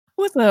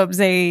What's up,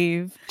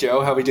 Xavier?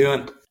 Joe, how we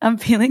doing? I'm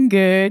feeling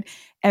good.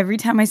 Every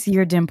time I see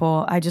your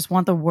dimple, I just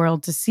want the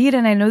world to see it.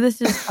 And I know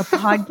this is a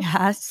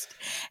podcast,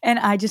 and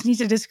I just need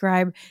to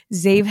describe,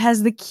 Xavier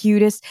has the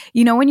cutest,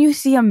 you know when you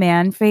see a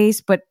man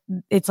face, but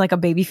it's like a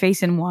baby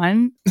face in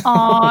one?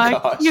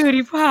 Aw,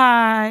 cutie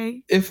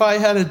pie. If I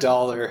had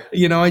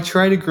 $1, I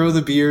try to grow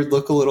the beard,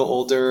 look a little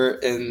older,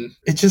 and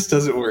it just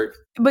doesn't work.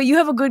 But you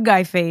have a good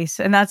guy face,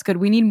 and that's good.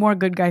 We need more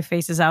good guy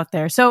faces out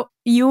there. So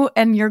you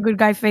and your good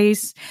guy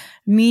face,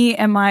 me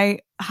and my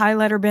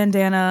highlighter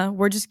bandana,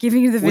 we're just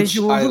giving you the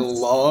visuals. Which I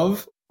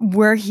love.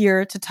 We're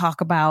here to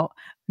talk about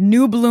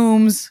new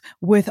blooms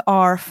with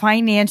our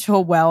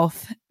financial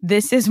wealth.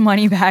 This is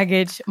Money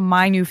Baggage,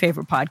 my new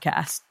favorite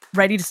podcast.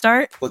 Ready to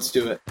start? Let's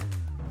do it.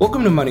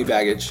 Welcome to Money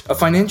Baggage, a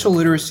financial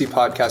literacy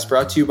podcast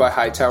brought to you by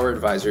Hightower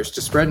Advisors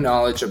to spread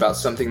knowledge about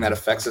something that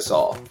affects us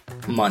all,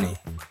 money.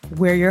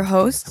 We're your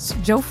hosts,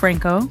 Joe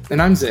Franco.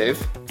 And I'm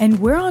Xavier. And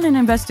we're on an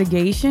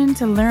investigation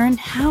to learn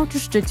how to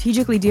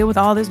strategically deal with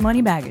all this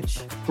money baggage.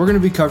 We're going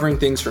to be covering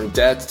things from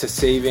debt to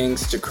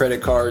savings to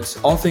credit cards,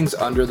 all things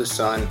under the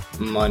sun,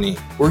 money.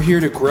 We're here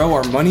to grow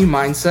our money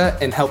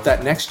mindset and help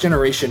that next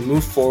generation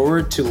move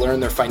forward to learn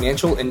their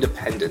financial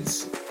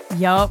independence.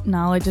 Yup,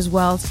 knowledge as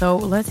well. So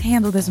let's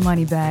handle this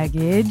money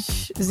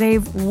baggage. Xavier,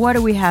 what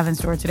do we have in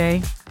store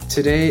today?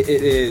 Today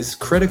it is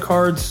Credit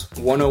Cards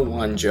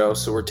 101, Joe.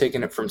 So we're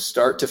taking it from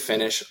start to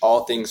finish,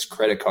 all things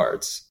credit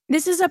cards.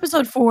 This is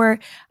episode 4.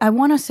 I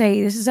want to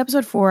say this is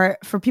episode 4.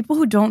 For people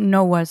who don't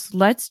know us,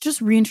 let's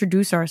just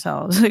reintroduce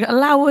ourselves.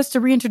 Allow us to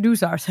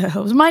reintroduce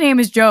ourselves. My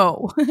name is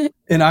Joe.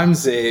 And I'm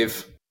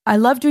Xavier. I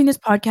love doing this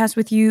podcast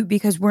with you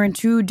because we're in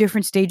 2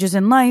 different stages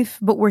in life,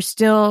 but we're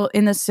still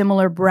in the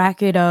similar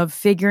bracket of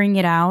figuring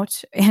it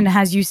out. And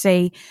as you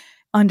say,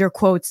 under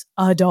quotes,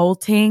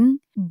 adulting.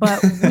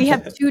 But we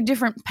have 2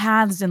 different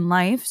paths in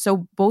life.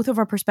 So both of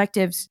our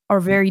perspectives are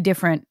very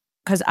different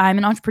because I'm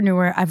an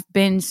entrepreneur. I've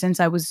been since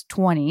I was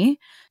 20,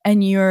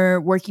 and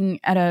you're working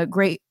at a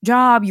great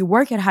job. You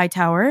work at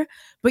Hightower,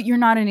 but you're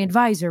not an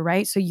advisor,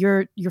 right? So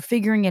you're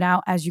figuring it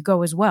out as you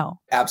go as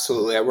well.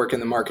 Absolutely. I work in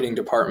the marketing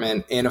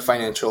department in the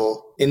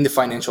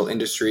financial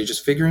industry,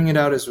 just figuring it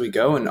out as we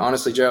go. And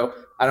honestly, Joe,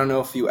 I don't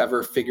know if you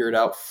ever figure it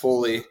out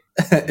fully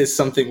is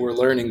something we're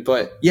learning,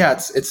 but yeah,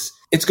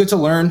 it's good to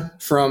learn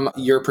from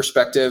your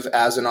perspective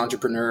as an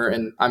entrepreneur.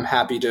 And I'm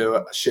happy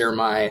to share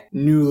my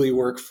newly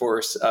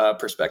workforce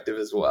perspective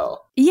as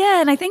well.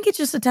 Yeah. And I think it's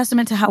just a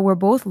testament to how we're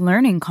both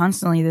learning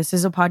constantly. This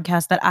is a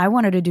podcast that I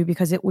wanted to do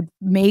because it would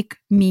make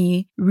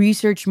me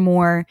research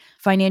more.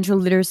 Financial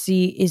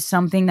literacy is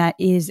something that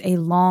is a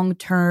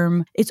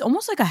long-term, it's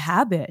almost like a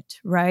habit,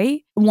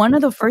 right? One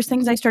of the first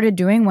things I started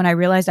doing when I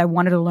realized I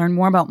wanted to learn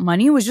more about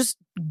money was just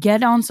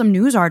get on some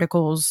news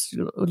articles,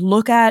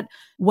 look at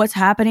what's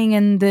happening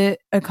in the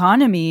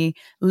economy,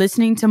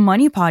 listening to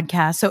money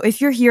podcasts. So if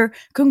you're here,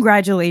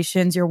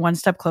 congratulations, you're one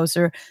step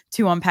closer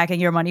to unpacking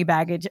your money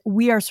baggage.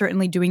 We are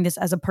certainly doing this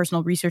as a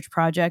personal research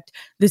project.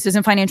 This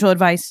isn't financial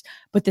advice,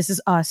 but this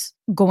is us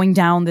going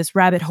down this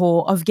rabbit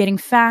hole of getting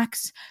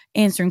facts,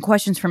 answering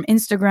questions from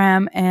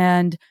Instagram,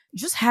 and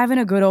just having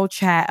a good old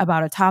chat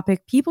about a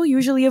topic people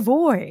usually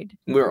avoid.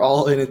 We're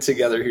all in it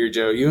together here,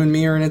 Joe. You and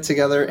me are in it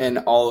together, and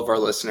all of our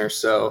listeners.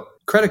 So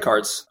credit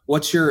cards,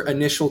 what's your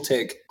initial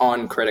take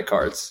on credit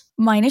cards?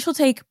 My initial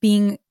take,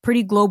 being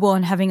pretty global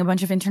and having a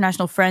bunch of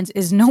international friends,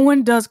 is no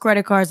one does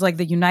credit cards like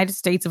the United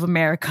States of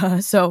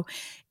America. So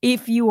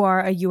if you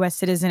are a US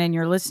citizen and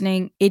you're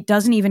listening, it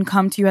doesn't even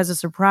come to you as a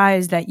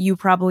surprise that you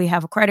probably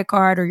have a credit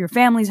card or your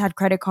family's had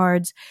credit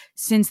cards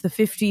since the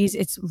 50s.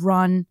 It's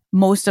run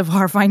most of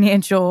our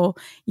financial,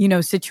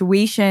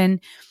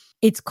 situation.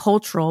 It's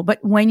cultural. But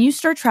when you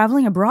start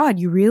traveling abroad,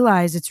 you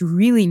realize it's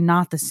really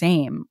not the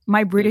same.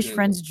 My British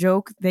friends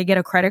joke, they get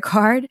a credit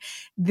card,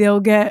 they'll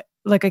get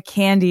like a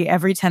candy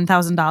every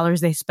 $10,000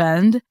 they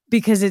spend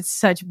because it's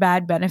such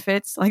bad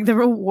benefits. Like the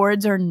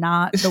rewards are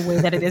not the way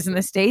that it is in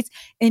the States.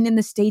 And in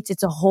the States,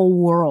 it's a whole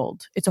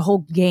world. It's a whole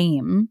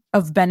game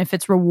of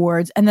benefits,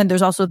 rewards. And then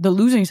there's also the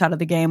losing side of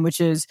the game,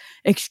 which is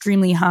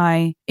extremely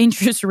high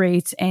interest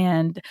rates.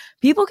 And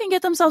people can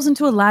get themselves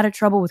into a lot of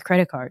trouble with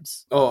credit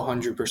cards. Oh,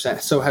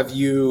 100%. So have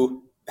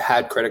you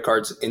had credit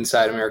cards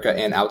inside America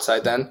and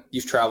outside then?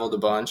 You've traveled a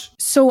bunch.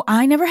 So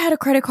I never had a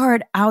credit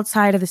card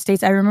outside of the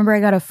States. I remember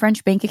I got a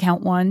French bank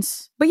account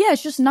once. But yeah,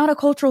 it's just not a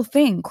cultural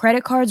thing.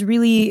 Credit cards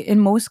really, in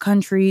most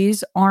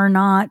countries, are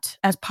not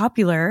as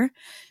popular.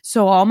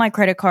 So all my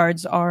credit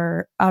cards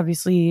are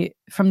obviously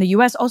from the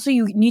US. Also,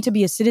 you need to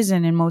be a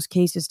citizen in most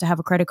cases to have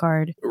a credit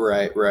card.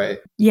 Right.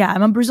 Yeah,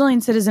 I'm a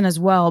Brazilian citizen as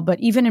well. But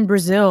even in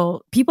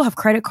Brazil, people have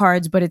credit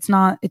cards, but it's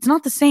not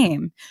the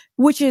same,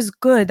 which is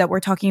good that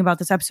we're talking about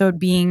this episode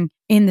being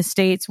in the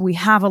States. We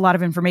have a lot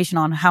of information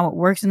on how it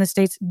works in the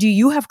States. Do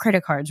you have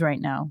credit cards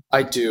right now?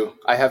 I do.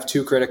 I have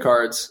 2 credit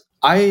cards.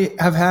 I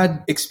have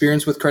had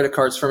experience with credit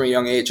cards from a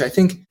young age. I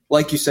think,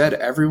 like you said,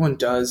 everyone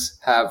does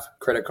have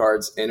credit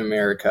cards in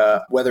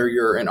America, whether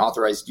you're an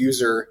authorized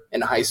user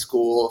in high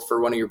school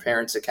for one of your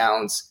parents'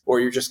 accounts,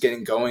 or you're just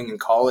getting going in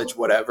college,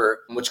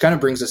 whatever, which kind of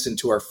brings us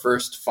into our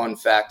first fun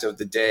fact of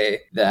the day,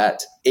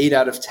 that 8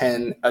 out of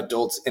 10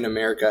 adults in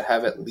America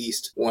have at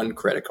least one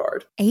credit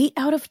card. 8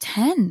 out of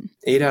 10?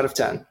 8 out of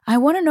 10. I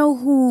want to know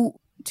who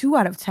 2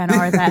 out of 10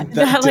 are that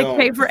like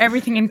pay for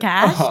everything in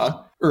cash.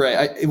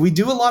 Right. We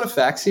do a lot of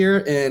facts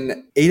here,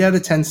 and 8 out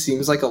of 10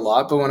 seems like a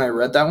lot. But when I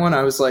read that one,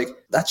 I was like,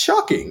 that's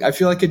shocking. I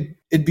feel like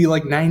it'd be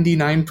like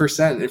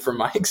 99% from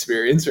my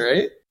experience,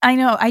 right? I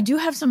know. I do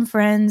have some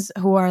friends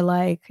who are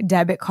like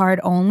debit card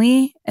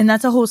only, and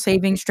that's a whole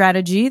saving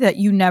strategy that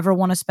you never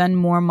want to spend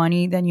more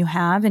money than you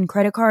have. And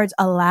credit cards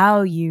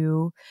allow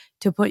you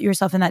to put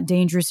yourself in that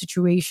dangerous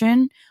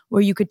situation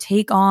where you could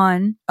take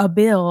on a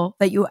bill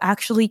that you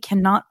actually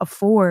cannot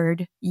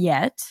afford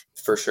yet.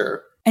 For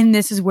sure. And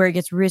this is where it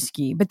gets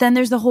risky. But then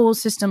there's the whole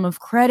system of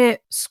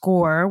credit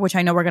score, which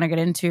I know we're going to get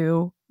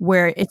into,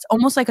 where it's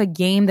almost like a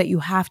game that you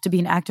have to be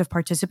an active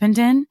participant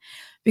in.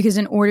 Because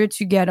in order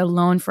to get a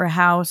loan for a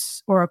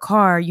house or a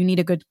car, you need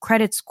a good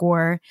credit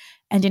score.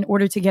 And in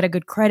order to get a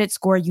good credit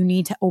score, you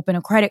need to open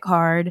a credit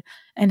card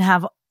and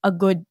have a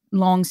good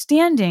long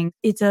standing.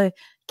 It's a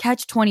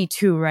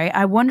catch-22, right?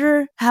 I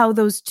wonder how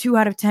those 2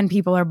 out of 10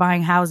 people are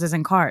buying houses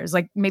and cars.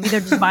 Like maybe they're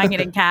just buying it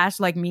in cash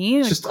like me.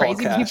 Like just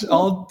crazy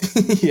all cash.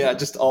 People.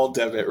 Just all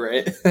debit,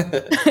 right?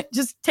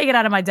 Just take it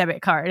out of my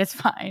debit card. It's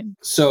fine.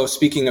 So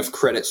speaking of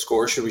credit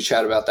score, should we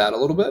chat about that a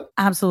little bit?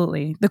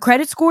 Absolutely. The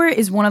credit score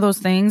is one of those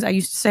things I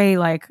used to say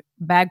like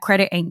bad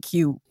credit ain't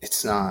cute.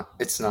 It's not.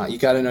 You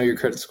got to know your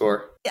credit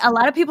score. A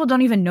lot of people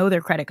don't even know their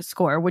credit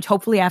score, which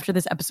hopefully after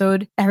this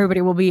episode,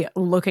 everybody will be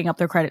looking up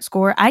their credit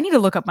score. I need to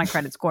look up my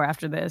credit score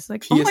after this.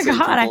 Like, PSA, oh my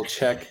God. People,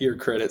 check your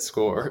credit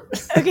score.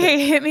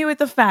 Okay, hit me with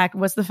the fact.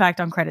 What's the fact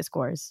on credit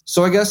scores?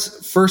 So I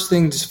guess first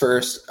things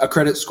first, a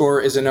credit score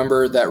is a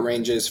number that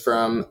ranges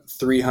from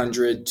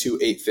 300 to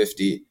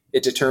 850.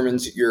 It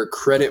determines your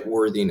credit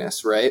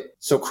worthiness, right?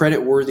 So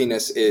credit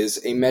worthiness is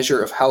a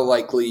measure of how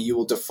likely you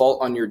will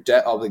default on your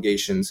debt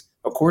obligations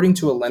according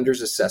to a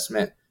lender's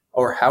assessment,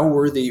 or how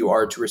worthy you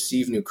are to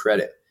receive new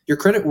credit. Your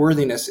credit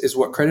worthiness is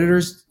what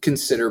creditors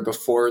consider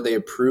before they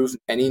approve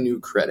any new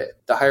credit.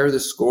 The higher the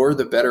score,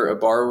 the better a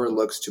borrower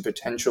looks to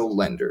potential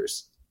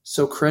lenders.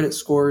 So credit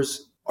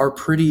scores are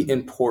pretty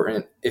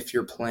important if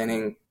you're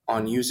planning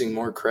on using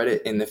more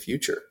credit in the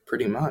future,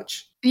 pretty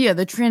much. Yeah,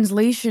 the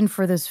translation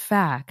for this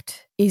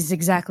fact is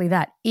exactly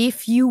that.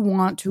 If you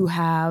want to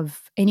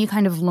have any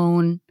kind of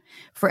loan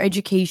for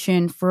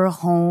education, for a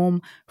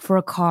home, for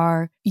a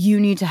car, you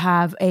need to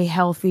have a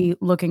healthy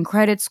looking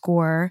credit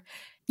score.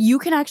 You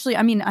can actually,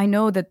 I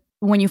know that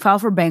when you file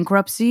for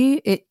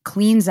bankruptcy, it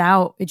cleans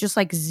out, it just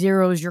like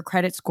zeroes your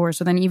credit score.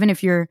 So then even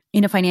if you're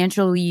in a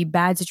financially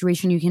bad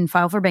situation, you can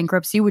file for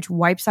bankruptcy, which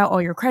wipes out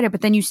all your credit, but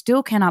then you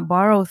still cannot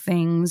borrow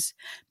things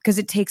because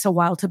it takes a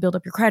while to build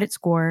up your credit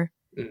score.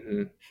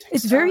 Mm-hmm.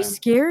 It's very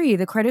scary.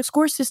 The credit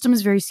score system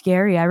is very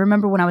scary. I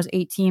remember when I was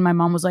 18, my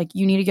mom was like,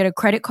 you need to get a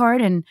credit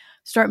card and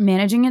start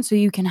managing it so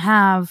you can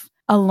have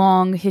a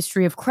long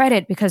history of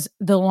credit, because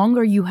the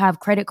longer you have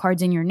credit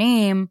cards in your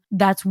name,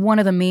 that's one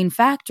of the main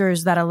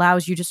factors that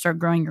allows you to start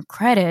growing your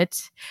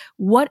credit.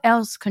 What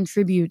else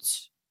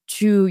contributes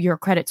to your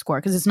credit score?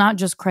 Because it's not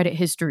just credit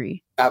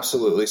history.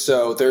 Absolutely.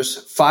 So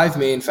there's 5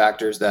 main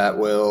factors that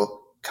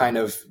will kind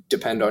of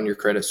depend on your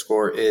credit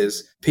score: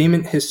 is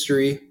payment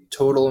history,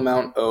 total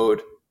amount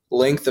owed,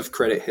 length of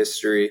credit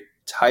history,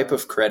 type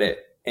of credit,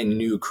 and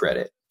new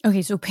credit.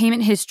 Okay, so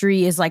payment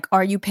history is like,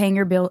 are you paying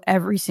your bill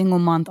every single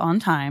month on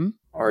time?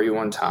 Are you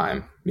on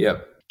time?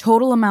 Yep.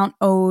 Total amount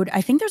owed.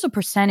 I think there's a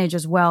percentage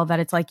as well that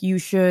it's like you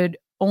should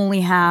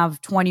only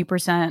have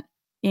 20%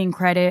 in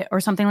credit or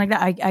something like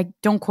that. I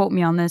don't quote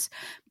me on this,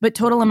 but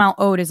total amount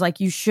owed is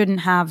like you shouldn't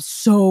have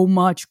so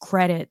much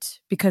credit,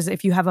 because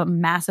if you have a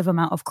massive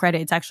amount of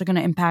credit, it's actually going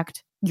to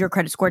impact your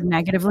credit score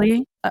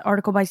negatively. An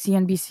article by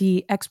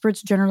CNBC: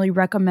 experts generally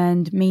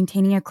recommend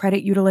maintaining a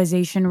credit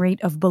utilization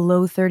rate of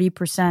below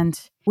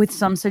 30%, with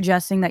some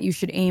suggesting that you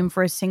should aim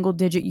for a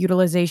single-digit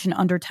utilization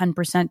under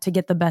 10% to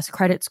get the best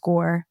credit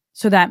score.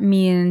 So that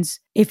means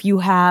if you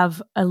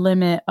have a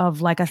limit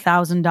of like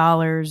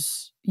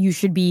 $1,000, you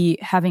should be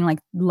having like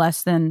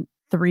less than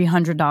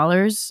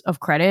 $300 of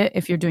credit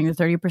if you're doing the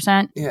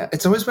 30%. Yeah,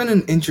 it's always been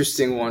an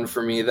interesting one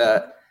for me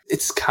that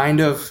it's kind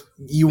of,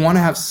 you want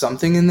to have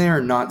something in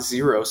there, not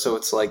zero. So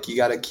it's like you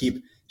got to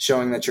keep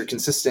showing that you're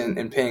consistent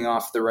and paying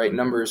off the right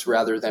numbers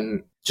rather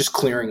than just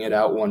clearing it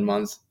out one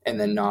month and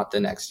then not the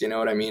next. You know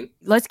what I mean?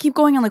 Let's keep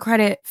going on the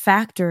credit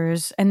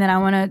factors. And then I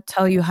want to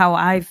tell you how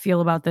I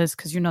feel about this,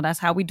 because, that's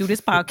how we do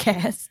this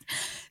podcast.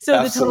 So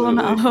Absolutely. The total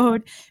amount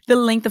owed, the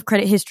length of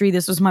credit history.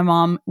 This was my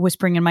mom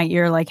whispering in my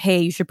ear, like,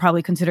 hey, you should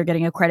probably consider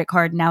getting a credit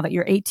card now that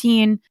you're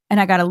 18. And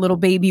I got a little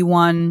baby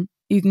one.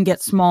 You can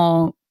get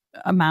small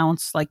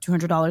amounts, like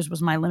 $200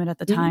 was my limit at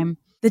the time.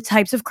 The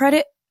types of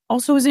credit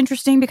also is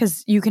interesting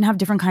because you can have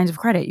different kinds of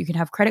credit. You can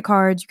have credit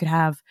cards, you could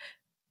have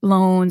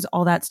loans,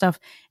 all that stuff.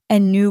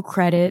 and new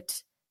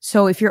credit.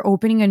 So if you're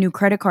opening a new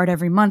credit card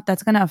every month,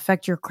 that's going to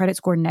affect your credit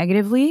score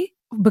negatively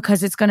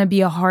because it's going to be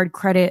a hard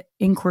credit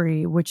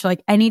inquiry, which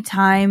like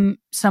anytime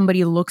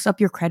somebody looks up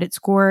your credit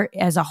score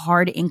as a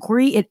hard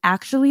inquiry, it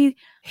actually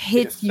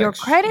hits your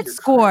credit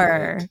score.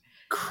 Credit.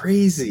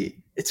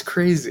 Crazy. It's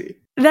crazy.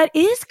 That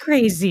is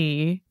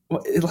crazy.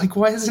 Like,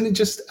 why isn't it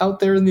just out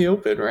there in the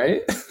open,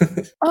 right?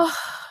 Oh,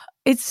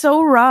 it's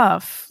so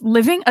rough.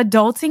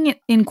 Adulting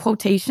in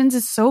quotations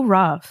is so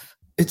rough.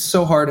 It's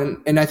so hard.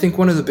 And I think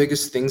one of the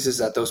biggest things is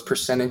that those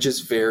percentages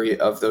vary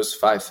of those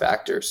 5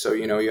 factors. So,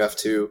 you have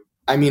to,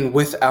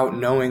 without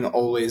knowing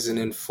always and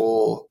in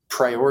full,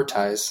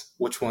 prioritize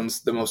which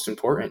one's the most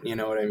important. You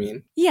know what I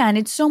mean? Yeah. And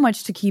it's so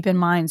much to keep in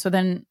mind. So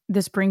then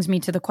this brings me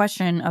to the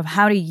question of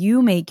how do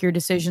you make your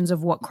decisions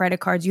of what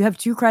credit cards? You have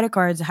 2 credit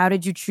cards. How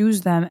did you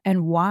choose them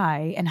and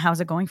why? And how's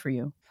it going for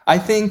you? I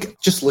think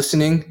just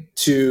listening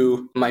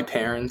to my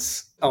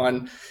parents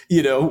on,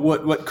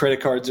 what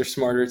credit cards are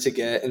smarter to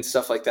get and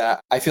stuff like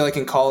that. I feel like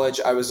in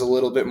college, I was a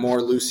little bit more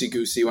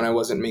loosey-goosey when I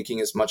wasn't making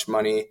as much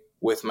money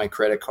with my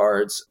credit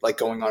cards, like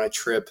going on a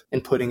trip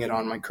and putting it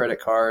on my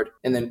credit card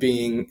and then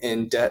being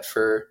in debt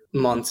for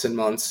months and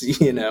months,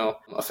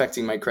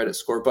 affecting my credit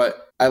score.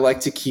 But I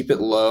like to keep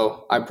it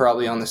low. I'm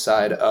probably on the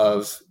side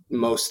of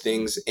most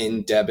things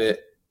in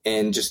debit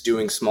and just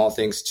doing small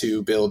things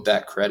to build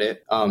that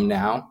credit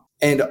now.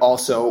 And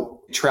also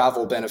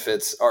travel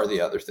benefits are the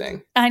other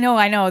thing. I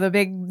know. The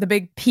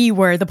big P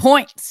word, the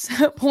points,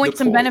 points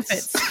and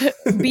benefits.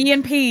 B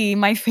and P,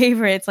 my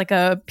favorite. It's like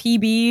a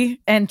PB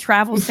and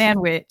travel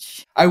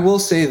sandwich. I will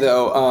say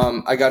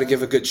though, I got to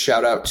give a good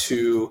shout out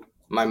to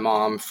my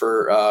mom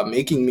for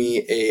making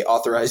me a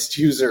authorized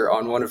user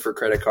on one of her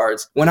credit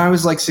cards when I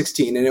was like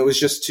 16. And it was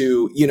just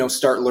to,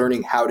 start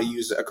learning how to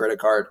use a credit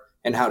card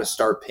and how to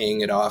start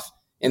paying it off.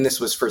 And this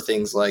was for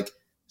things like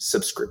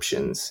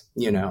subscriptions,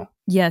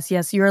 Yes.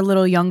 You're a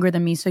little younger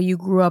than me. So you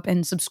grew up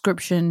in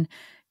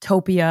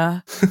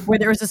subscription-topia where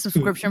there was a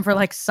subscription for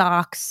like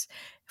socks,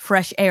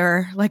 fresh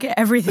air, like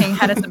everything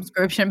had a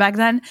subscription back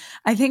then.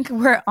 I think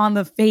we're on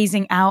the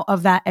phasing out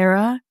of that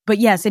era. But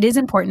yes, it is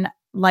important.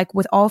 Like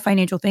with all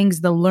financial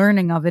things, the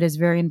learning of it is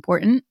very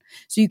important.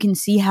 So you can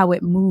see how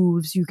it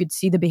moves. You could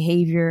see the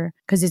behavior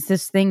because it's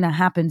this thing that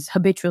happens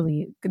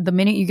habitually. The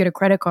minute you get a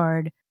credit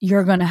card,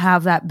 you're going to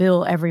have that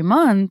bill every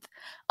month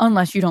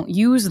unless you don't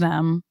use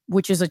them,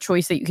 which is a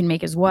choice that you can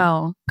make as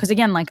well. Because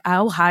again, like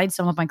I'll hide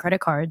some of my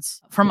credit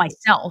cards from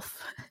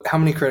myself. How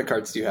many credit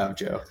cards do you have,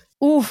 Joe?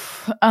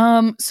 Oof.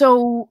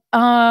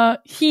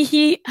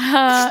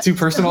 Too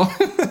personal?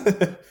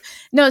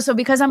 No, so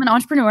because I'm an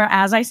entrepreneur,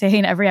 as I say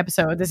in every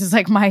episode, this is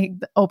like my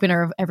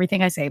opener of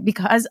everything I say.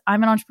 Because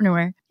I'm an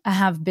entrepreneur, I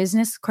have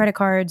business credit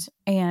cards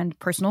and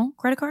personal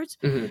credit cards.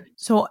 Mm-hmm.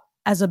 So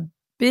as a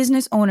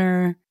business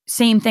owner,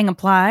 same thing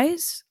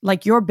applies.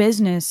 Like your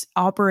business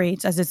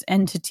operates as this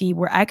entity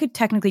where I could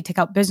technically take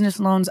out business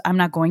loans. I'm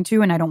not going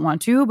to, and I don't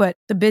want to, but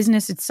the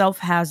business itself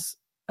has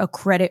a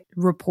credit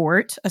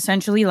report,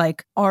 essentially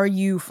like, are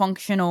you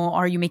functional?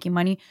 Are you making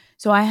money?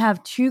 So I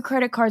have 2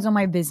 credit cards on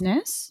my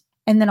business.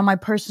 And then on my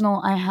personal,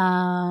 I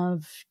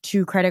have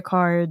 2 credit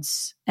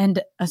cards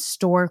and a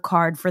store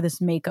card for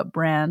this makeup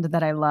brand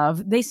that I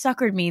love. They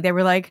suckered me. They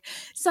were like,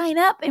 sign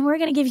up and we're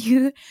going to give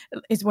you,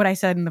 is what I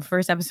said in the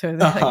first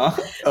episode. Uh-huh. Like,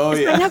 oh,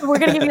 yeah. Sign up, we're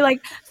going to give you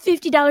like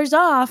 $50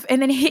 off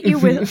and then hit you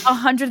with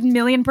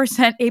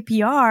 100,000,000%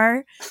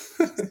 APR.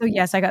 So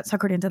yes, I got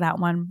suckered into that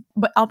one,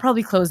 but I'll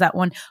probably close that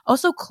one.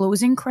 Also,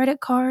 closing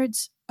credit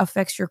cards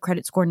affects your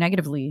credit score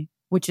negatively,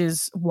 which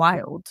is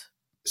wild.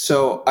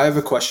 So I have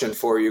a question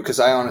for you because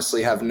I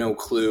honestly have no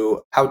clue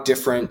how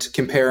different,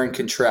 compare and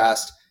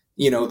contrast,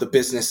 the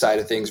business side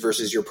of things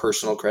versus your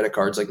personal credit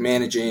cards, like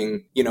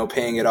managing,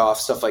 paying it off,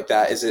 stuff like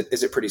that. Is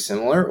it pretty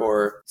similar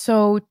or?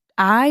 So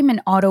I'm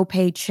an auto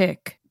pay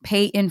chick,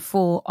 pay in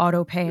full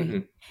auto pay. Mm-hmm.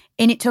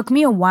 And it took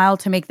me a while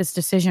to make this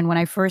decision when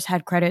I first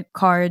had credit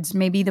cards,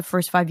 maybe the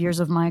first 5 years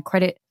of my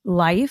credit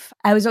life.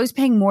 I was always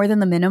paying more than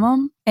the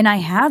minimum and I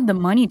had the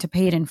money to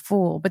pay it in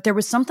full. But there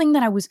was something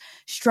that I was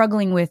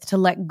struggling with to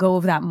let go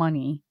of that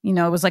money. It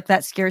was like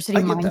that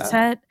scarcity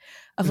mindset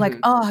of like,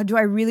 oh, do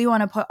I really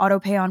want to put auto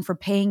pay on for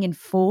paying in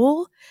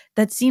full?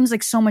 That seems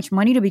like so much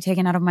money to be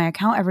taken out of my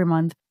account every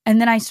month. And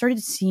then I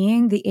started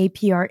seeing the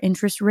APR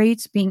interest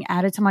rates being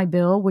added to my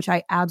bill, which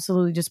I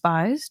absolutely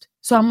despised.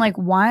 So I'm like,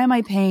 why am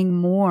I paying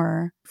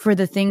more for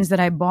the things that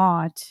I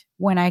bought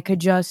when I could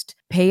just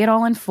pay it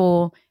all in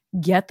full,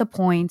 get the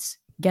points,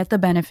 get the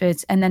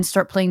benefits, and then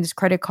start playing this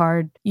credit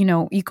card,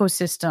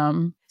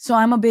 ecosystem. So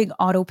I'm a big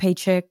auto pay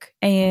chick.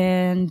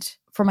 And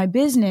for my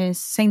business,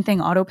 same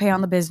thing, auto pay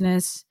on the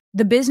business.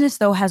 The business,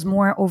 though, has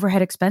more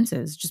overhead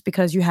expenses just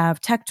because you have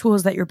tech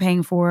tools that you're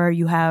paying for.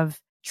 You have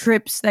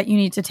trips that you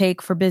need to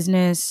take for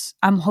business.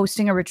 I'm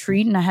hosting a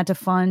retreat and I had to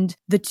fund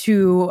the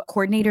 2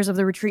 coordinators of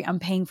the retreat. I'm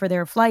paying for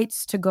their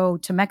flights to go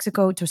to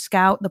Mexico to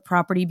scout the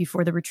property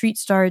before the retreat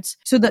starts.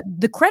 So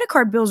the credit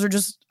card bills are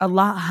just a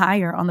lot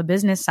higher on the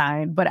business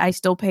side, but I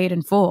still pay it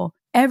in full.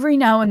 every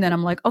now and then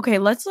I'm like, okay,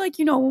 let's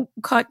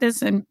cut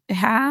this in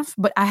half.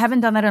 But I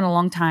haven't done that in a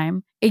long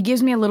time. It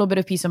gives me a little bit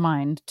of peace of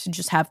mind to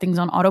just have things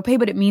on auto pay,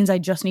 but it means I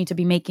just need to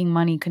be making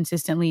money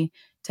consistently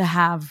to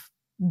have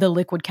the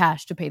liquid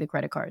cash to pay the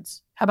credit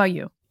cards. How about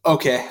you?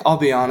 Okay, I'll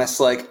be honest.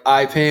 Like,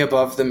 I pay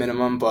above the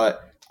minimum,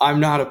 but I'm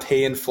not a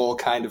pay in full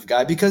kind of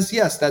guy because,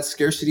 yes, that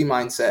scarcity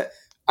mindset.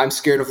 I'm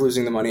scared of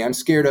losing the money. I'm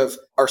scared of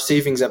our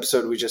savings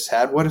episode we just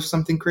had. What if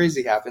something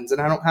crazy happens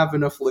and I don't have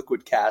enough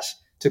liquid cash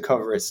to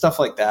cover it? Stuff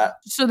like that.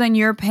 So then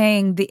you're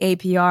paying the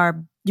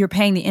APR, you're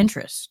paying the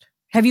interest.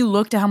 Have you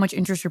looked at how much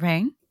interest you're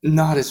paying?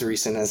 Not as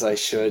recent as I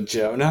should,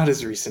 Joe. Not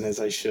as recent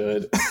as I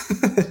should.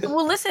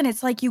 Well, listen,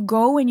 it's like you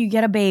go and you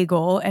get a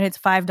bagel and it's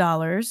 $5.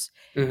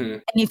 Mm-hmm.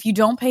 And if you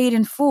don't pay it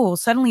in full,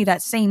 suddenly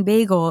that same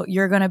bagel,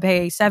 you're going to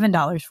pay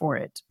 $7 for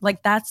it.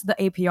 Like that's the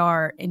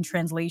APR in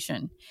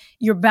translation.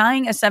 You're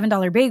buying a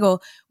 $7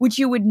 bagel, which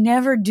you would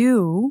never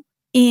do.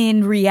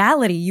 In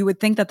reality, you would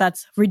think that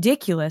that's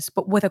ridiculous.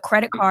 But with a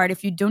credit card,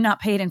 if you do not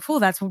pay it in full,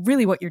 that's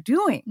really what you're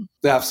doing.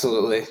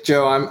 Absolutely.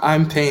 Joe,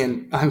 I'm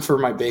for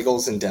my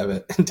bagels and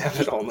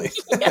debit only.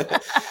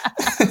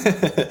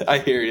 I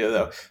hear you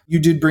though. You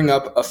did bring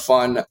up a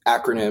fun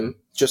acronym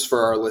just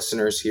for our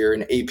listeners here.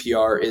 An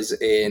APR is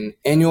an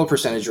annual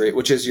percentage rate,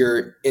 which is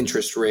your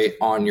interest rate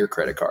on your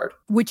credit card.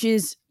 Which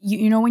is,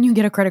 when you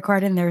get a credit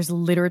card and there's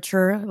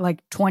literature,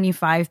 like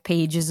 25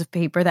 pages of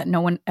paper that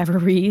no one ever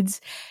reads.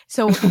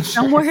 So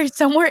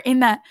somewhere in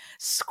that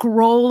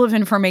scroll of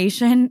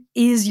information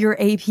is your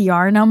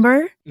APR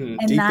number. And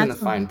deep in the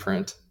fine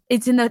print.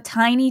 It's in the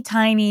tiny,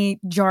 tiny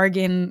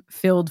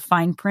jargon-filled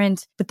fine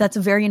print. But that's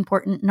a very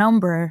important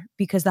number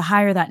because the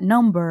higher that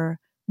number,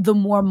 the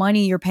more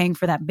money you're paying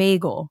for that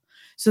bagel.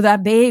 So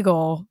that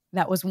bagel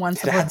that was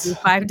once supposed to be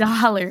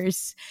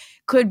 $5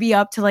 could be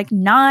up to like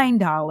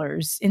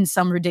 $9 in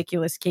some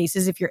ridiculous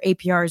cases if your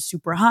APR is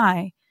super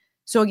high.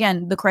 So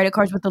again, the credit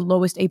cards with the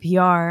lowest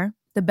APR,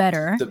 the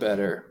better. The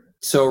better.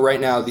 So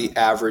right now, the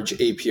average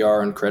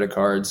APR on credit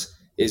cards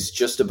is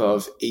just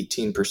above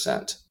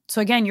 18%.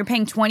 So again, you're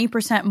paying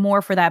 20%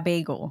 more for that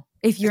bagel.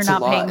 If you're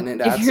not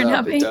paying,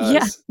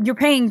 you're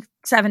paying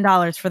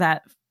 $7 for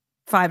that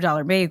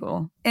 $5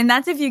 bagel. And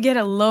that's if you get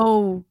a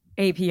low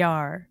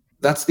APR.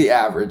 That's the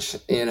average,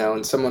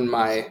 and someone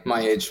my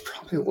age,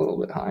 probably a little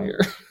bit higher.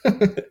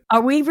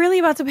 Are we really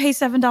about to pay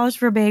 $7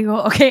 for a bagel?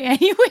 Okay,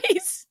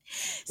 anyways.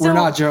 We're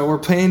not, Joe. We're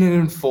paying it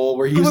in full.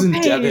 We're using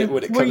debit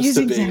when it comes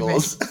to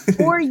bagels.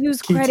 Or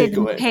use credit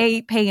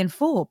and pay in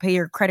full. Pay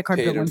your credit card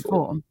bill in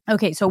full.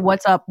 Okay, so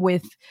what's up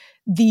with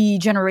the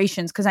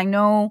generations? Because I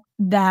know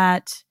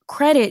that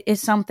credit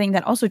is something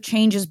that also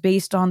changes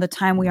based on the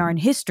time we are in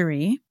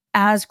history.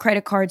 As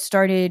credit cards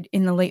started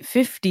in the late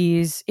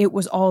 50s, it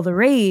was all the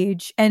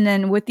rage. And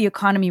then with the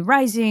economy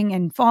rising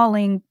and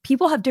falling,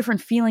 people have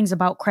different feelings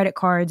about credit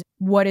cards.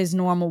 What is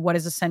normal? What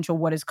is essential?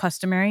 What is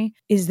customary?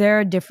 Is there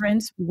a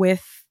difference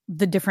with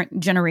the different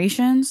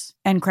generations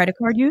and credit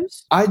card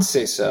use? I'd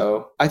say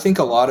so. I think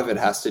a lot of it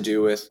has to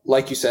do with,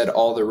 like you said,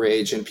 all the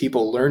rage and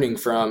people learning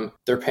from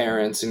their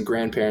parents and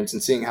grandparents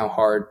and seeing how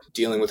hard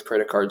dealing with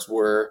credit cards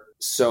were.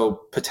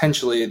 So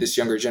potentially this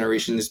younger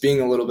generation is being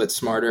a little bit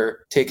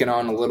smarter, taking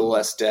on a little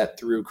less debt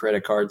through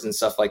credit cards and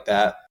stuff like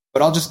that.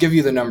 But I'll just give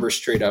you the numbers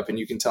straight up and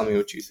you can tell me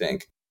what you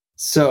think.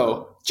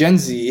 So Gen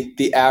Z,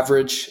 the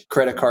average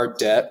credit card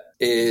debt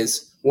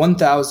is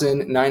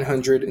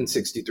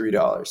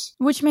 $1,963.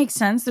 Which makes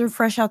sense. They're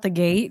fresh out the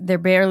gate. They're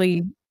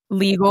barely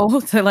legal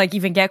to like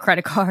even get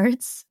credit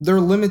cards. Their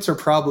limits are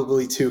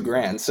probably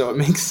 $2,000, so it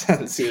makes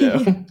sense,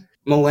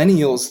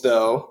 Millennials,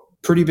 though,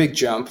 pretty big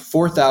jump,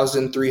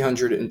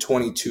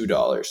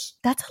 $4,322.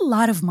 That's a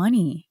lot of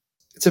money.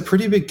 It's a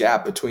pretty big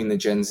gap between the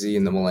Gen Z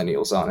and the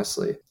millennials,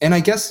 honestly. And I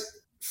guess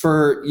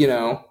for,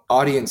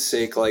 audience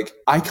sake, like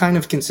I kind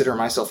of consider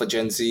myself a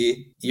Gen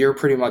Z. You're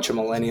pretty much a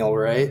millennial,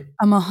 right?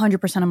 I'm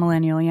 100% a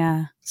millennial,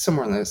 yeah.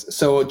 Somewhere in this.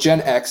 So Gen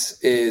X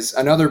is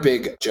another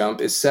big jump,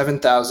 is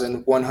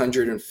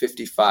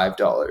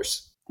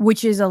 $7,155.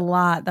 Which is a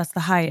lot. That's the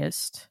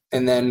highest.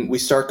 And then we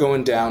start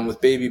going down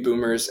with baby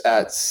boomers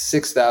at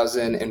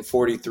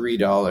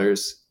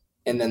 $6,043.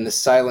 And then the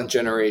silent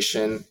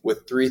generation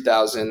with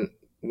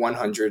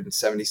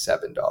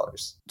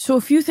 $3,177. So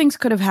a few things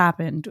could have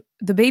happened.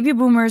 The baby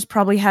boomers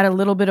probably had a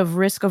little bit of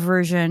risk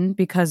aversion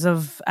because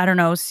of,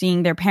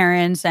 seeing their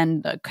parents,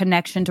 and the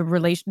connection to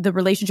the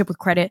relationship with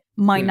credit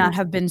might not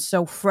have been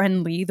so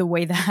friendly the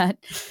way that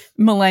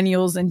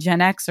millennials and Gen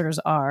Xers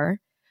are.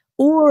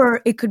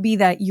 Or it could be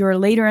that you're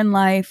later in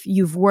life,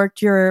 you've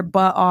worked your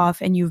butt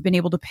off and you've been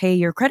able to pay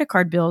your credit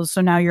card bills.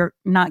 So now you're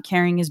not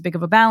carrying as big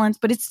of a balance,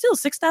 but it's still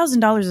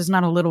 $6,000 is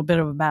not a little bit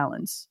of a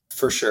balance.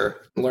 For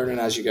sure. Learning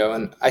as you go.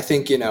 And I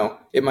think,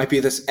 it might be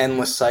this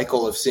endless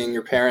cycle of seeing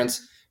your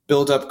parents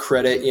build up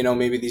credit.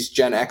 Maybe these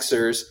Gen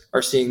Xers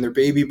are seeing their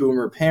baby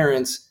boomer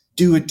parents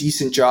do a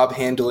decent job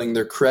handling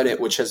their credit,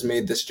 which has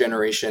made this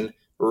generation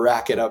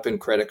rack it up in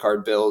credit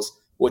card bills,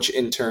 which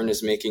in turn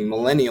is making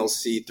millennials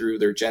see through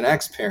their Gen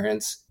X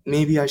parents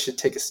maybe I should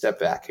take a step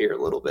back here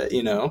a little bit,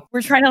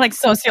 We're trying to like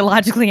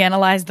sociologically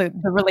analyze the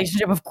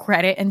relationship of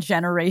credit and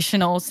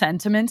generational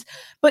sentiments.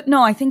 But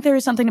no, I think there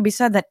is something to be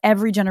said that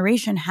every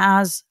generation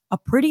has a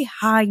pretty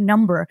high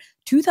number.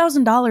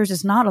 $2,000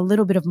 is not a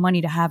little bit of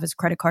money to have as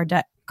credit card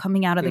debt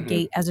coming out of the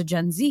gate as a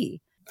Gen Z.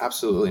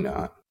 Absolutely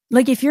not.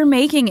 Like if you're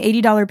making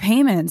 $80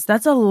 payments,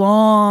 that's a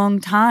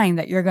long time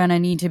that you're going to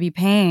need to be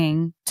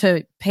paying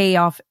to pay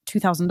off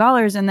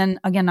 $2,000. And then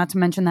again, not to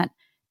mention that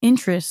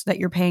interest that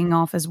you're paying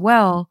off as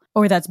well,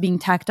 or that's being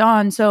tacked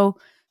on. So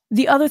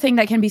the other thing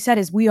that can be said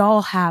is we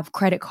all have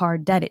credit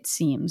card debt, it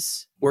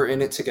seems. We're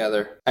in it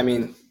together. I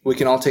mean, we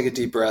can all take a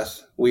deep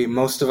breath.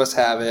 Most of us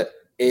have it.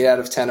 8 out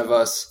of 10 of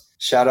us.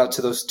 Shout out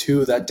to those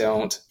 2 that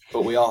don't,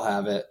 but we all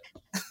have it.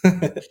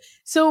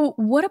 So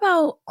what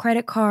about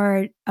credit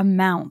card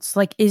amounts?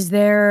 Like, is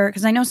there,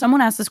 because I know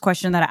someone asked this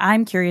question that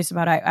I'm curious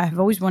about. I've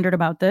always wondered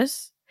about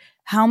this.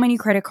 How many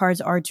credit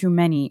cards are too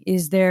many?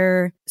 Is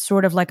there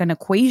sort of like an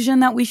equation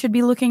that we should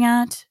be looking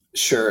at?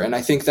 Sure. And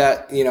I think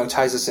that,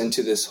 ties us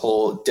into this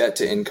whole debt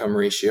to income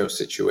ratio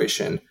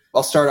situation.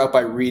 I'll start out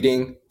by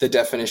reading the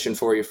definition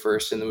for you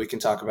first, and then we can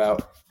talk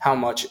about how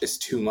much is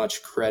too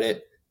much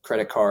credit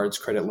cards,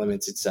 credit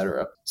limits,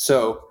 etc.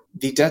 So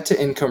the debt to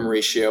income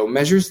ratio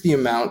measures the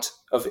amount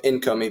of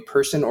income a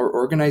person or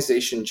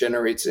organization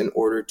generates in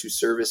order to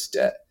service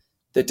debt.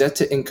 The debt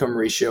to income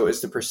ratio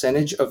is the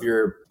percentage of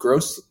your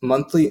gross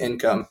monthly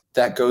income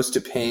that goes to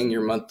paying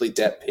your monthly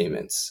debt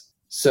payments.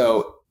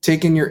 So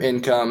taking your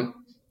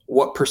income,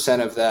 what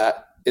percent of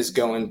that is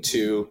going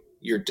to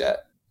your debt?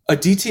 A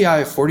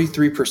DTI of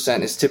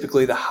 43% is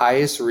typically the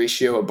highest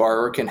ratio a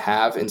borrower can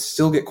have and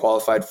still get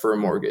qualified for a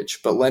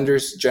mortgage, but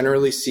lenders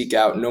generally seek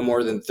out no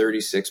more than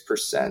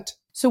 36%.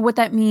 So what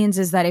that means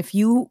is that if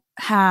you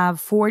have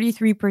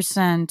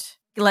 43%,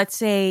 let's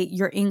say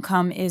your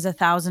income is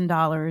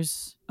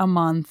 $1,000 a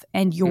month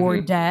and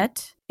your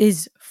debt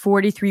is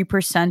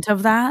 43%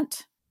 of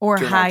that or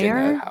You're higher.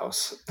 not getting that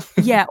house.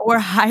 Yeah, or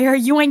higher,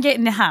 you ain't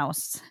getting the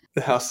house.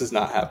 The house is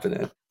not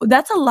happening.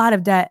 That's a lot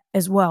of debt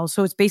as well.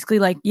 So it's basically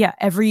like, yeah,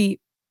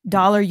 every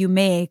dollar you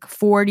make,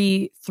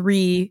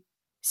 43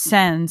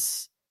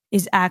 cents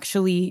is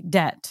actually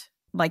debt,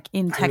 like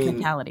in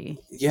technicality.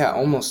 Yeah,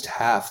 almost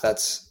half.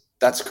 That's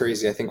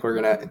crazy. I think we're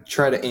going to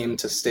try to aim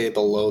to stay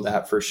below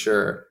that for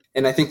sure.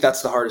 And I think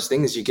that's the hardest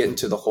thing is you get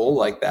into the hole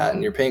like that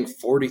and you're paying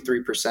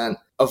 43%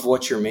 of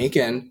what you're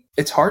making.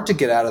 It's hard to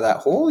get out of that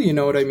hole. You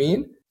know what I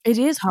mean? It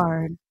is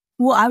hard.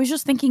 Well, I was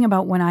just thinking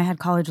about when I had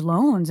college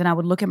loans and I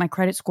would look at my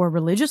credit score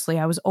religiously.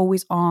 I was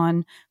always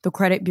on the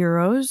credit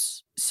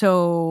bureaus.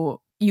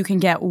 So you can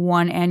get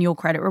one annual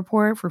credit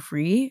report for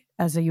free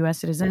as a US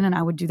citizen. And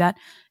I would do that.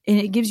 And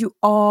it gives you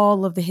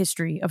all of the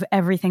history of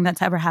everything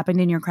that's ever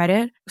happened in your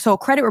credit. So a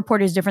credit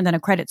report is different than a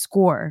credit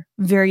score.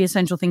 Very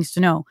essential things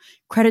to know.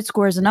 Credit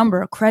score is a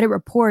number. A credit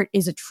report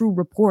is a true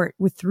report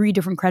with 3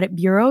 different credit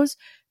bureaus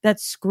that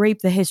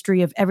scrape the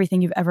history of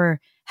everything you've ever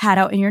had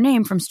out in your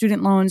name, from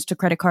student loans to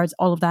credit cards,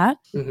 all of that.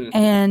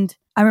 And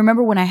I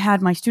remember when I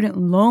had my student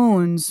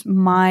loans,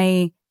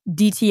 my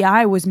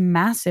DTI was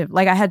massive.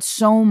 Like I had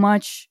so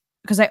much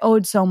because I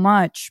owed so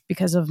much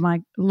because of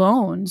my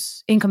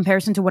loans in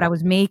comparison to what I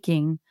was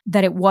making,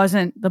 that it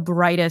wasn't the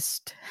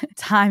brightest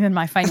time in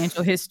my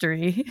financial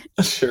history.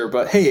 Sure.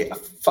 But hey,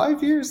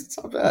 5 years, it's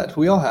not bad.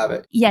 We all have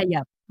it. Yeah.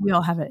 We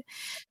all have it.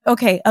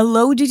 Okay. A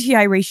low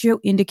DTI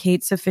ratio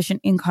indicates sufficient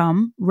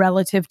income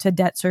relative to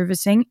debt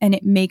servicing, and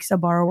it makes a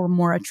borrower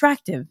more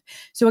attractive.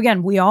 So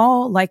again, we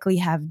all likely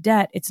have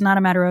debt. It's not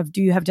a matter of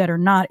do you have debt or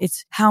not.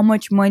 It's how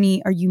much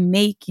money are you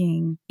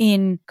making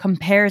in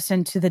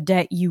comparison to the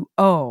debt you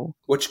owe.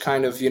 Which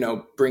kind of,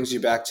 brings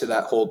you back to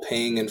that whole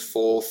paying in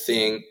full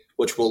thing,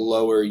 which will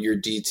lower your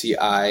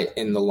DTI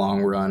in the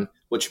long run,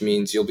 which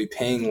means you'll be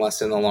paying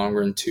less in the long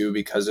run too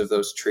because of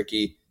those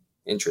tricky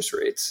interest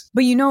rates.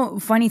 But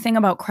funny thing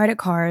about credit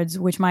cards,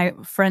 which my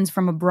friends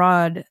from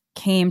abroad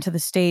came to the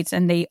States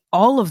and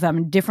all of them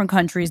in different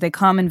countries, they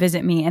come and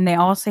visit me and they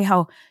all say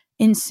how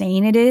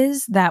insane it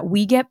is that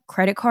we get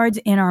credit cards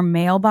in our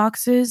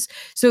mailboxes.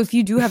 So if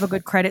you do have a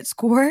good credit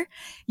score,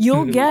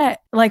 you'll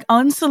get like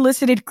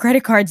unsolicited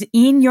credit cards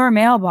in your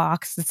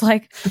mailbox. It's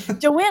like,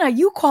 Joanna,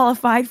 you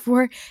qualified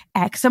for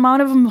X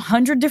amount of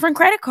 100 different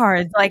credit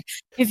cards. Like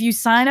if you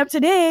sign up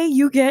today,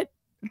 you get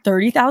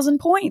 30,000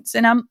 points.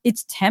 And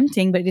it's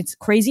tempting, but it's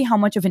crazy how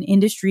much of an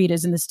industry it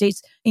is in the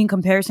States in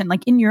comparison.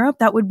 Like in Europe,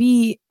 that would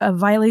be a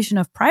violation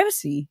of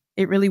privacy.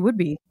 It really would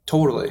be.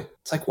 Totally.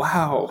 It's like,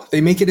 wow, they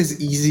make it as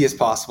easy as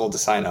possible to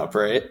sign up,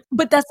 right?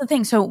 But that's the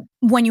thing. So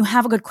when you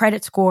have a good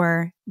credit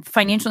score,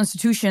 financial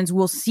institutions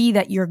will see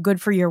that you're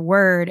good for your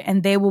word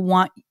and they will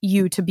want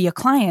you to be a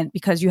client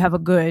because you have a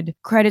good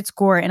credit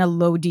score and a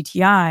low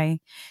DTI.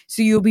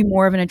 So you'll be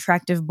more of an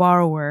attractive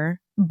borrower.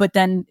 But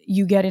then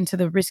you get into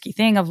the risky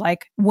thing of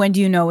like, when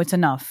do you know it's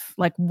enough?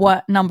 Like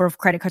what number of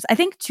credit cards? I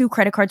think 2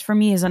 credit cards for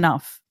me is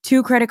enough.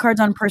 2 credit cards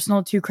on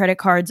personal, 2 credit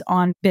cards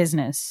on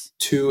business.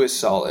 2 is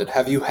solid.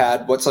 Have you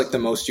had, what's like the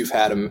most you've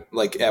had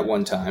like at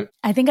one time?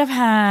 I think I've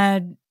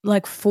had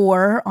like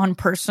 4 on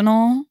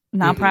personal.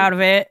 Not proud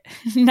of it.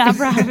 Not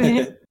proud of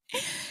it.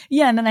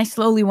 Yeah, and then I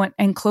slowly went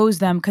and closed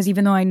them because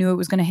even though I knew it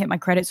was going to hit my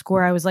credit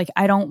score, I was like,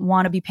 I don't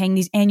want to be paying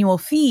these annual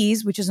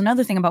fees, which is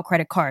another thing about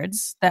credit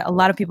cards that a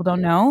lot of people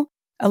don't know.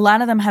 A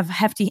lot of them have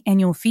hefty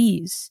annual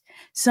fees.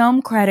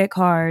 Some credit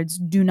cards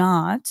do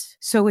not.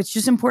 So it's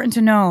just important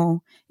to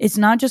know it's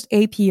not just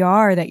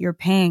APR that you're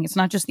paying. It's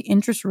not just the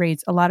interest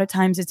rates. A lot of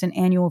times it's an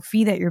annual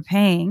fee that you're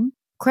paying.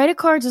 Credit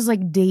cards is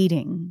like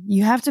dating.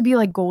 You have to be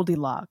like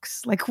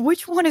Goldilocks. Like,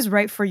 which one is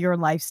right for your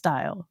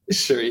lifestyle?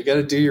 Sure, you got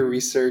to do your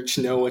research,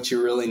 know what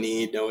you really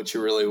need, know what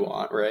you really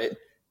want, right?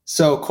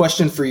 So,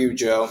 question for you,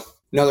 Joe.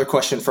 Another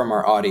question from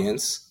our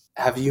audience.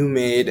 Have you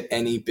made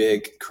any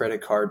big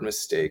credit card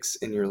mistakes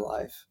in your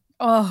life?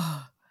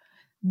 Oh,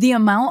 the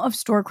amount of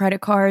store credit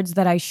cards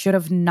that I should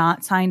have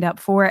not signed up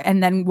for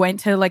and then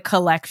went to like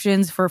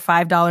collections for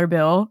 $5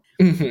 bill.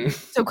 Mm-hmm.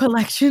 So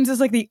collections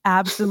is like the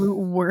absolute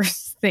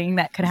worst thing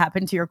that could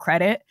happen to your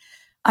credit.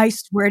 I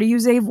swear to you,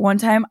 Zave, one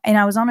time, and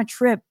I was on a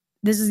trip.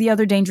 This is the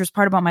other dangerous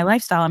part about my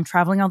lifestyle. I'm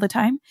traveling all the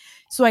time.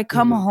 So I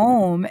come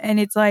home and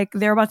it's like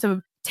they're about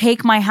to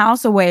take my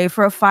house away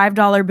for a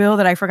 $5 bill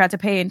that I forgot to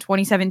pay in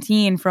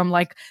 2017 from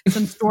like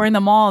some store in the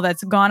mall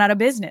that's gone out of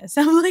business.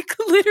 I'm like,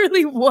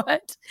 literally,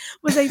 what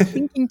was I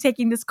thinking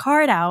taking this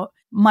card out?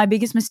 My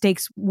biggest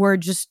mistakes were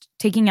just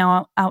taking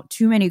out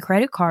too many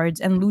credit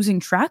cards and losing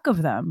track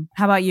of them.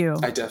 How about you?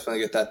 I definitely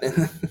get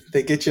that.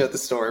 They get you at the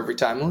store every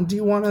time. Well, do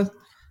you want to?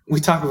 We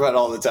talk about it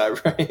all the time,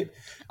 right?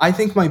 I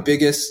think my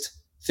biggest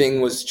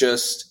thing was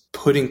just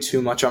putting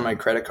too much on my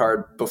credit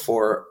card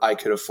before I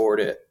could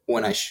afford it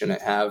when I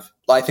shouldn't have.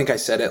 I think I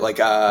said it like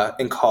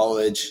in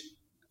college,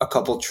 a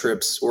couple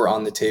trips were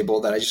on the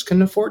table that I just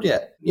couldn't afford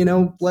yet. You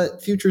know,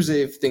 let future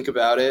Zave think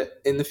about it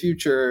in the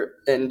future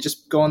and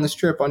just go on this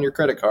trip on your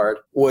credit card,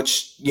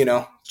 which, you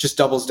know, just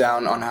doubles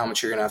down on how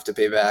much you're going to have to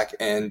pay back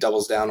and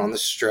doubles down on the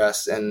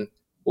stress. And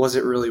was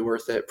it really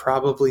worth it?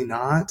 Probably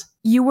not.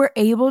 You were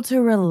able to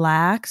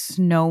relax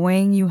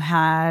knowing you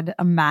had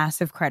a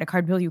massive credit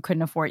card bill you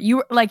couldn't afford. You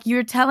were like,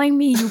 you're telling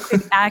me you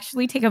could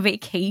actually take a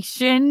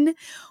vacation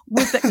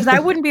with it? Because I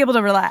wouldn't be able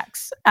to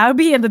relax. I would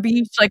be at the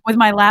beach, like with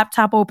my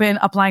laptop open,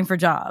 applying for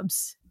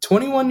jobs.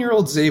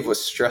 21-year-old Zave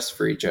was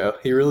stress-free, Joe.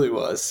 He really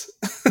was.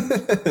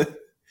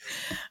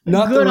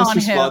 Not Good the most on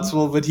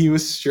responsible, but he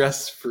was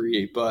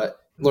stress-free, but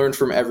learned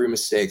from every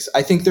mistake.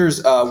 I think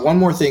there's one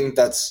more thing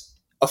that's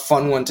a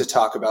fun one to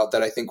talk about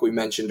that I think we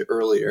mentioned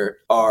earlier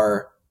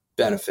are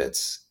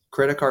benefits,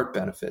 credit card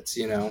benefits,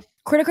 you know.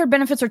 Credit card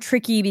benefits are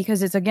tricky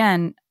because it's,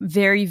 again,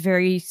 very,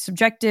 very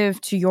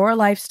subjective to your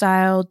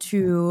lifestyle,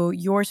 to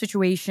your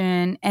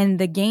situation, and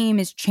the game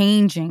is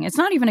changing. It's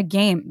not even a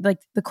game. Like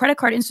the credit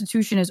card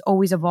institution is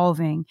always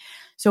evolving.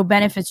 So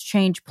benefits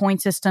change,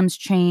 point systems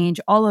change,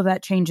 all of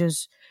that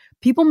changes.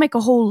 People make a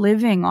whole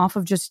living off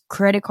of just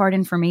credit card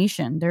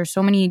information. There's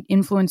so many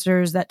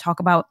influencers that talk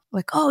about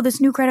like, oh,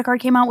 this new credit card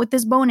came out with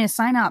this bonus,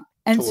 sign up.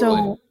 And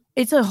so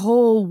it's a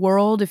whole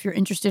world if you're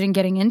interested in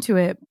getting into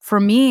it. For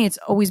me, it's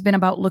always been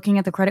about looking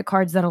at the credit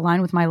cards that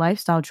align with my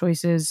lifestyle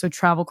choices. So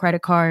travel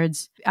credit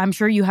cards. I'm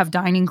sure you have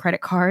dining credit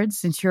cards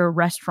since you're a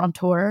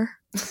restaurateur.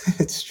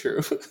 It's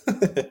true.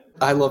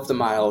 I love the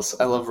miles.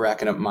 I love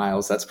racking up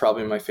miles. That's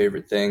probably my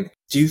favorite thing.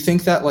 Do you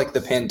think that like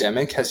the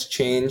pandemic has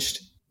changed,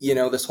 you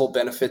know, this whole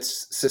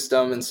benefits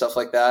system and stuff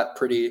like that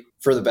pretty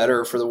for the better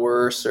or for the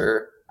worse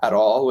or at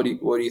all? What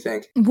do you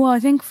think? Well,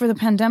 I think for the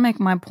pandemic,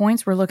 my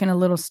points were looking a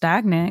little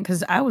stagnant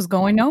because I was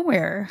going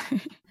nowhere.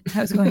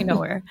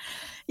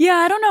 Yeah,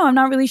 I don't know. I'm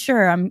not really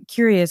sure. I'm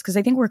curious because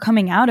I think we're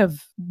coming out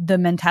of the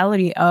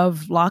mentality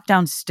of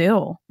lockdown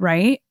still,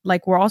 right?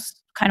 Like we're all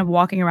kind of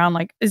walking around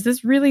like, is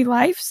this really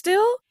life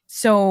still?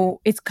 So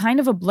it's kind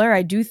of a blur.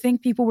 I do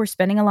think people were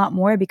spending a lot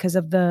more because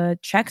of the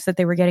checks that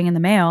they were getting in the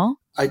mail.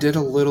 I did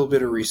a little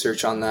bit of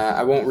research on that.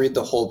 I won't read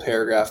the whole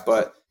paragraph,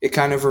 but it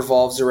kind of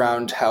revolves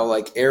around how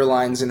like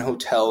airlines and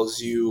hotels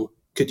you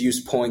could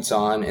use points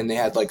on, and they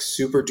had like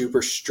super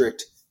duper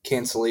strict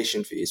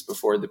cancellation fees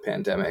before the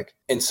pandemic.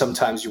 And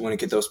sometimes you want to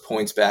get those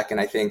points back. And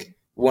I think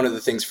one of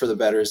the things for the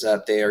better is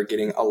that they are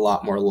getting a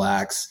lot more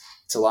lax.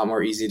 It's a lot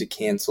more easy to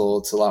cancel.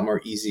 It's a lot more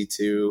easy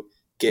to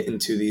get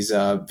into these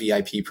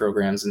VIP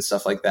programs and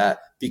stuff like that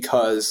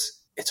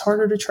because it's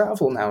harder to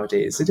travel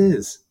nowadays. It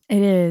is.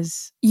 It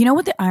is. You know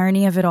what the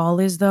irony of it all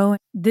is, though?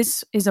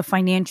 This is a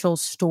financial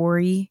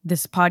story.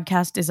 This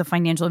podcast is a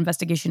financial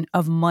investigation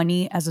of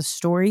money as a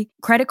story.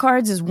 Credit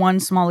cards is one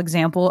small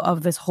example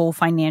of this whole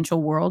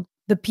financial world.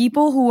 The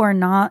people who are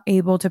not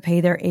able to pay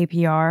their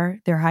APR,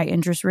 their high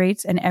interest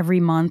rates, and every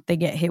month they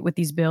get hit with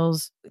these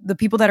bills, the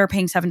people that are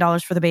paying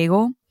 $7 for the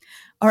bagel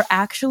are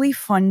actually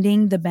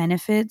funding the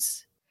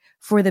benefits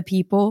for the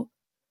people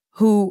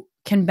who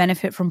can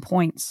benefit from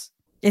points.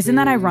 Isn't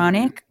that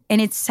ironic? And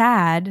it's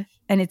sad.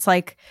 And it's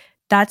like,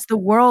 that's the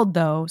world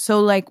though. So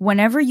like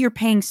whenever you're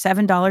paying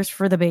 $7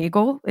 for the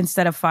bagel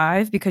instead of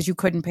 $5 because you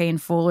couldn't pay in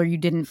full or you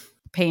didn't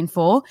pay in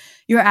full,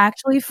 you're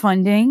actually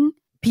funding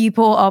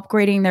people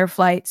upgrading their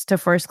flights to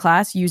first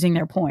class using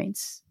their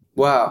points.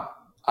 Wow.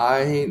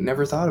 I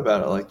never thought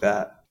about it like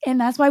that. And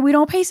that's why we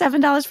don't pay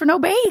 $7 for no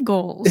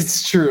bagels.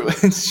 It's true.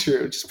 It's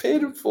true. Just pay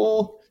it in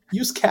full.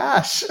 Use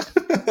cash.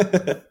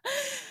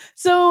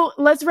 So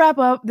let's wrap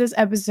up this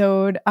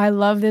episode. I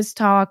love this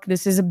talk.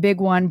 This is a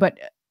big one, but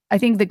I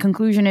think the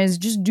conclusion is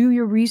just do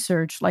your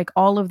research. Like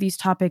all of these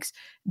topics,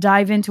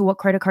 dive into what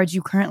credit cards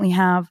you currently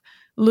have,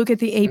 look at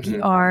the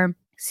APR,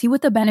 see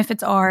what the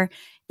benefits are.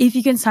 If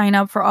you can sign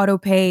up for auto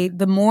pay,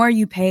 the more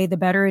you pay, the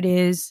better it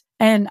is.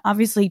 And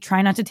obviously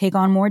try not to take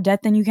on more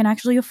debt than you can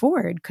actually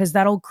afford because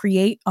that'll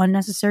create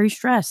unnecessary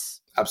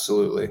stress.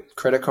 Absolutely.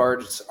 Credit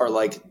cards are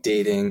like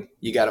dating.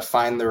 You got to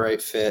find the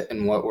right fit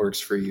and what works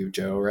for you,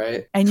 Joe,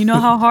 right? And you know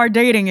how hard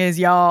dating is,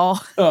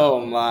 y'all.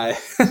 Oh my.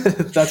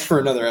 That's for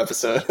another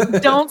episode.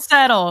 Don't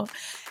settle.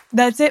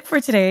 That's it for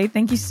today.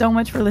 Thank you so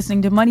much for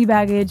listening to Money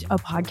Baggage, a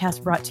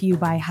podcast brought to you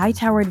by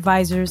Hightower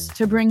Advisors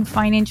to bring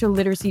financial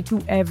literacy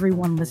to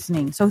everyone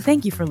listening. So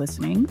thank you for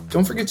listening.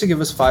 Don't forget to give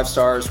us 5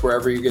 stars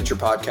wherever you get your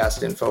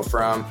podcast info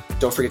from.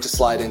 Don't forget to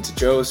slide into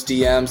Joe's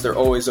DMs. They're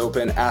always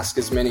open. Ask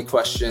as many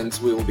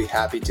questions. We will be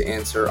happy to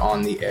answer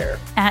on the air.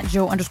 At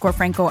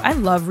Joe_Franco. I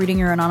love reading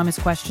your anonymous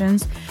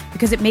questions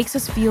because it makes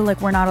us feel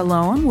like we're not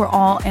alone. We're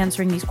all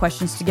answering these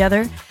questions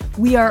together.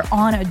 We are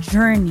on a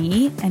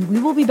journey, and we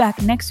will be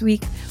back next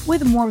week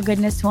with more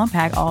goodness to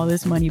unpack all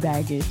this money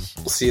baggage.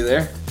 We'll see you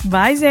there.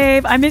 Bye,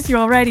 Zabe. I miss you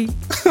already.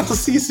 I'll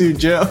see you soon,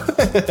 Joe.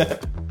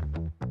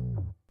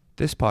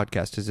 This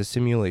podcast is a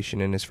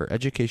simulation and is for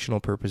educational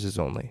purposes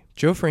only.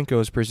 Joe Franco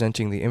is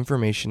presenting the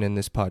information in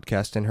this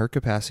podcast in her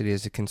capacity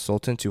as a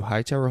consultant to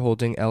Hightower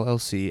Holding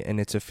LLC and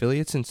its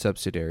affiliates and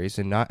subsidiaries,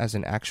 and not as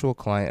an actual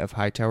client of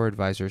Hightower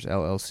Advisors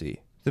LLC.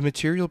 The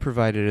material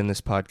provided in this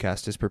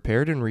podcast is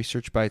prepared and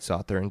researched by its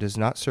author and does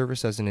not serve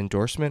as an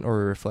endorsement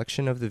or a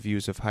reflection of the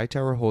views of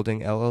Hightower Holding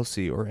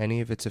LLC or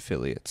any of its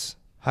affiliates.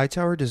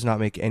 Hightower does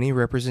not make any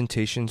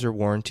representations or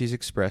warranties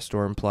expressed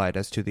or implied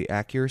as to the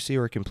accuracy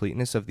or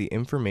completeness of the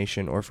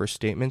information or for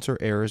statements or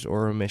errors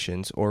or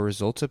omissions or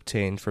results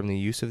obtained from the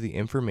use of the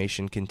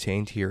information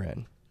contained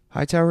herein.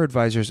 Hightower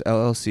Advisors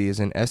LLC is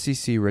an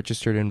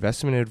SEC-registered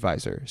investment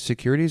advisor.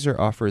 Securities are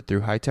offered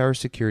through Hightower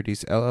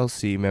Securities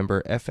LLC,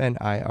 member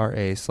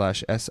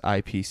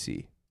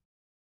FINRA/SIPC.